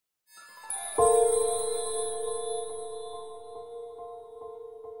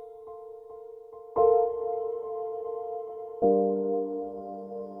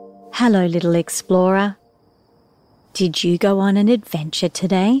Hello, little explorer. Did you go on an adventure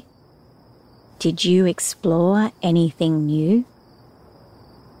today? Did you explore anything new?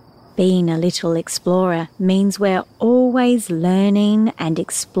 Being a little explorer means we're always learning and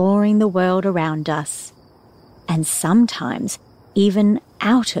exploring the world around us, and sometimes even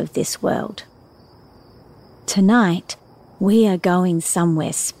out of this world. Tonight, we are going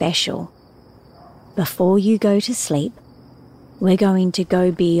somewhere special. Before you go to sleep, we're going to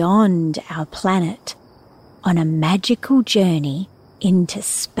go beyond our planet on a magical journey into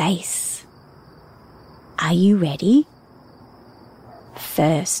space. Are you ready?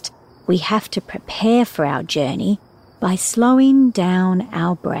 First, we have to prepare for our journey by slowing down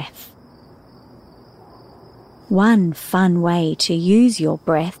our breath. One fun way to use your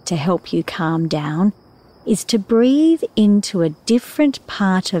breath to help you calm down is to breathe into a different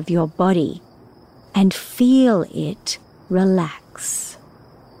part of your body and feel it relax.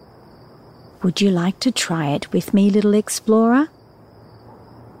 Would you like to try it with me, little explorer?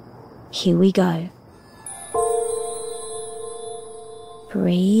 Here we go.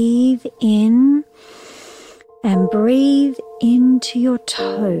 Breathe in and breathe into your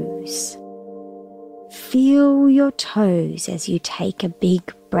toes. Feel your toes as you take a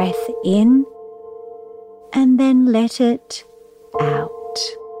big breath in and then let it out.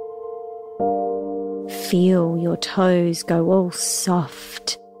 Feel your toes go all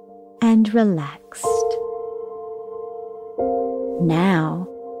soft and relaxed. Now,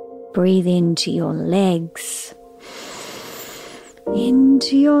 breathe into your legs,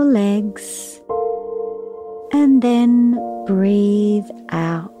 and then breathe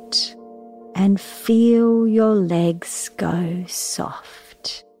out and feel your legs go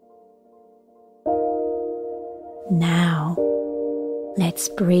soft. Now, let's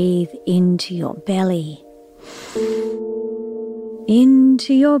breathe into your belly.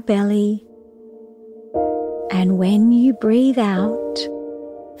 Into your belly, and when you breathe out,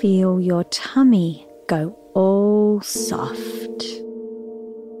 feel your tummy go all soft.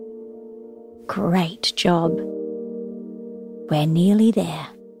 Great job. We're nearly there.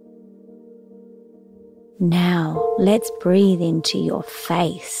 Now let's breathe into your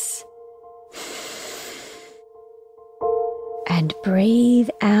face. And breathe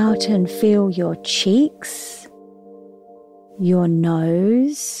out and feel your cheeks, your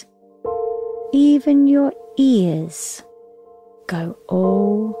nose, even your ears go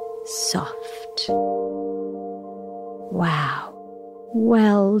all soft. Wow,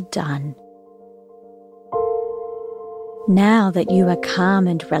 well done. Now that you are calm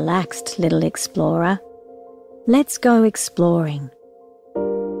and relaxed, little explorer, let's go exploring.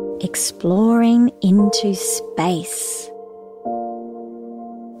 Exploring into space.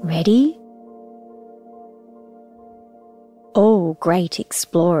 Ready? All great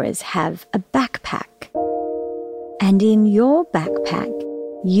explorers have a backpack. And in your backpack,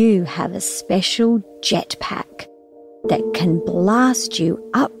 you have a special jetpack that can blast you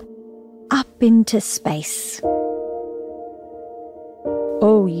up into space.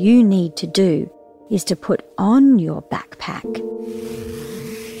 All you need to do is to put on your backpack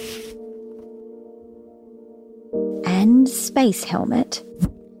and space helmet,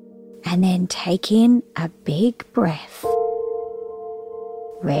 and then take in a big breath.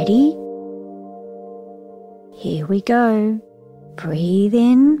 Ready? Here we go. Breathe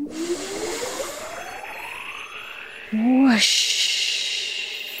in.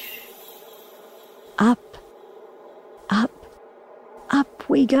 Whoosh. Up, up, up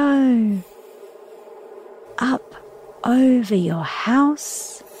we go. Up over your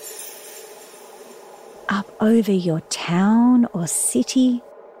house. Up over your town or city.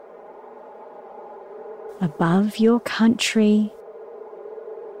 Above your country.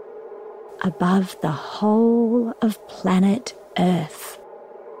 Above the whole of planet Earth.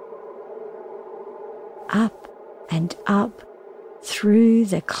 Up and up through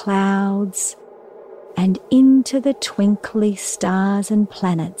the clouds and into the twinkly stars and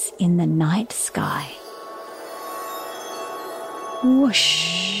planets in the night sky.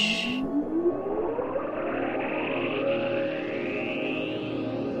 Whoosh!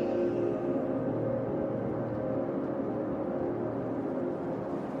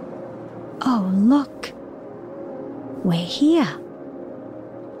 Oh, look! We're here.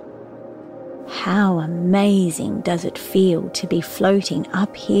 How amazing does it feel to be floating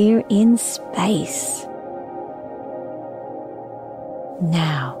up here in space?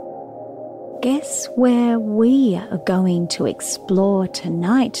 Now, guess where we are going to explore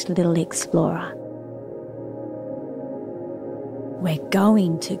tonight, little explorer? We're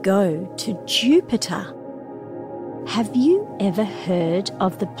going to go to Jupiter. Have you ever heard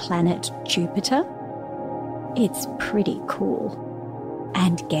of the planet Jupiter? It's pretty cool.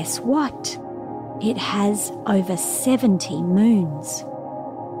 And guess what? It has over 70 moons.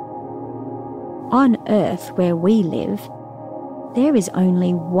 On Earth, where we live, there is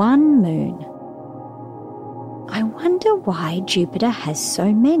only one moon. I wonder why Jupiter has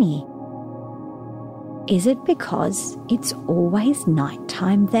so many. Is it because it's always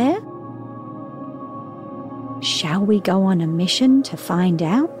nighttime there? Shall we go on a mission to find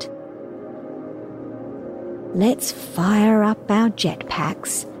out? Let's fire up our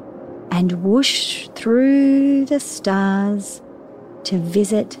jetpacks and whoosh through the stars to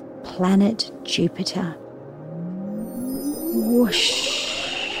visit planet Jupiter. Whoosh!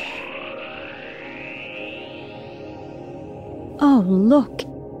 Oh, look!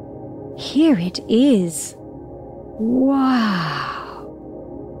 Here it is! Wow!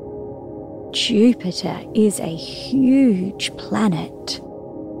 Jupiter is a huge planet.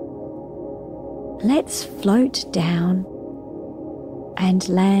 Let's float down and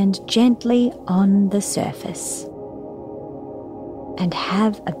land gently on the surface and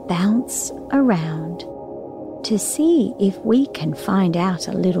have a bounce around to see if we can find out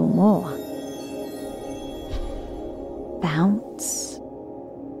a little more. Bounce.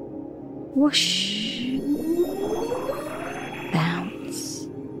 Whoosh. Bounce.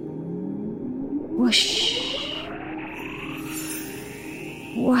 Whoosh.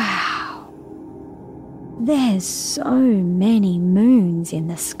 Wow. There's so many moons in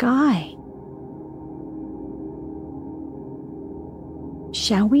the sky.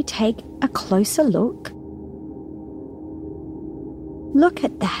 Shall we take a closer look? Look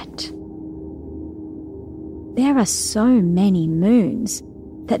at that. There are so many moons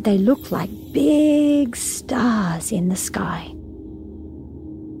that they look like big stars in the sky.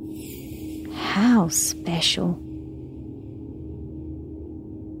 How special.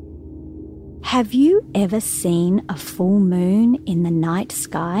 Have you ever seen a full moon in the night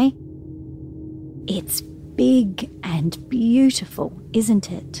sky? It's big and beautiful, isn't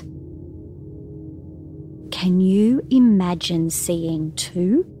it? Can you imagine seeing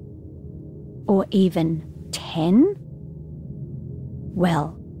 2 or even 10?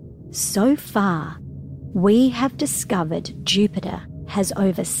 Well, so far we have discovered Jupiter has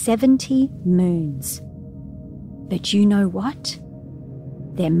over 70 moons. But you know what?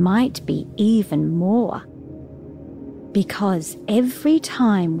 There might be even more. Because every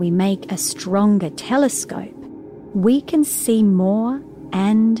time we make a stronger telescope, we can see more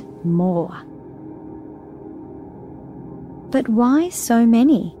and more. But why so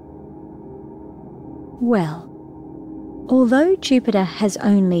many? Well, although Jupiter has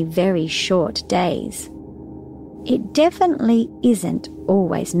only very short days, it definitely isn't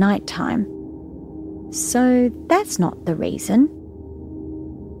always nighttime. So that's not the reason.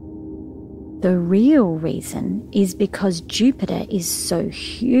 The real reason is because Jupiter is so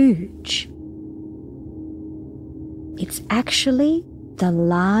huge. It's actually the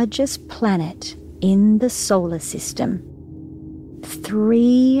largest planet in the solar system,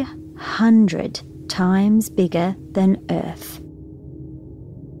 300 times bigger than Earth,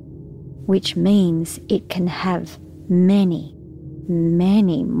 which means it can have many,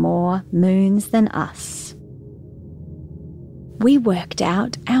 many more moons than us. We worked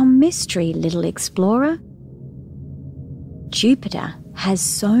out our mystery, little explorer. Jupiter has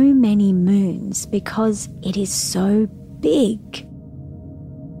so many moons because it is so big.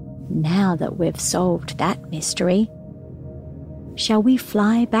 Now that we've solved that mystery, shall we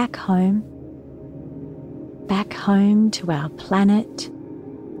fly back home? Back home to our planet?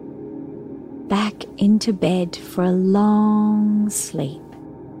 Back into bed for a long sleep.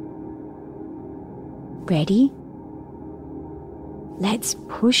 Ready? Let's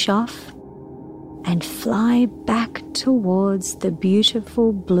push off and fly back towards the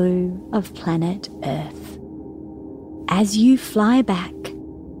beautiful blue of planet Earth. As you fly back,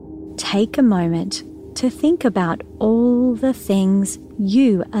 take a moment to think about all the things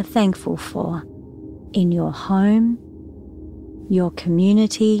you are thankful for in your home, your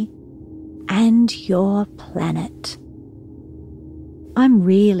community, and your planet. I'm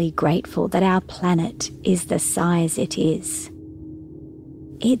really grateful that our planet is the size it is.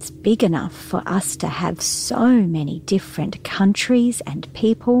 It's big enough for us to have so many different countries and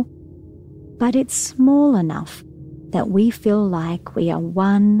people, but it's small enough that we feel like we are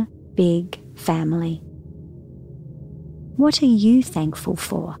one big family. What are you thankful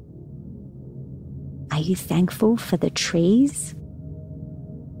for? Are you thankful for the trees?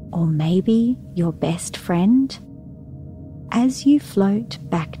 Or maybe your best friend? As you float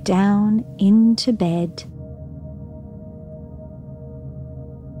back down into bed,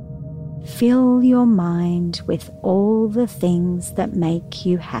 fill your mind with all the things that make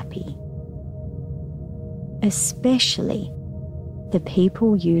you happy, especially the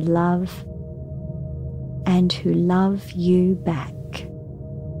people you love and who love you back.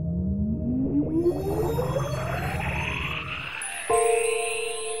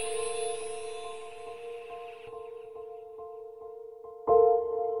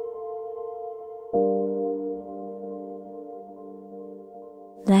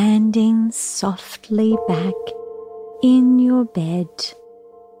 Landing softly back in your bed,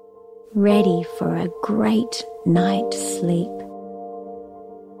 ready for a great night's sleep.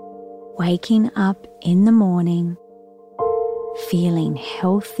 Waking up in the morning, feeling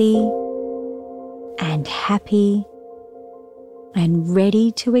healthy and happy and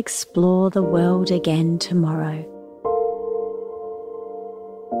ready to explore the world again tomorrow.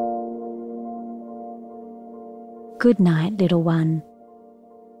 Good night, little one.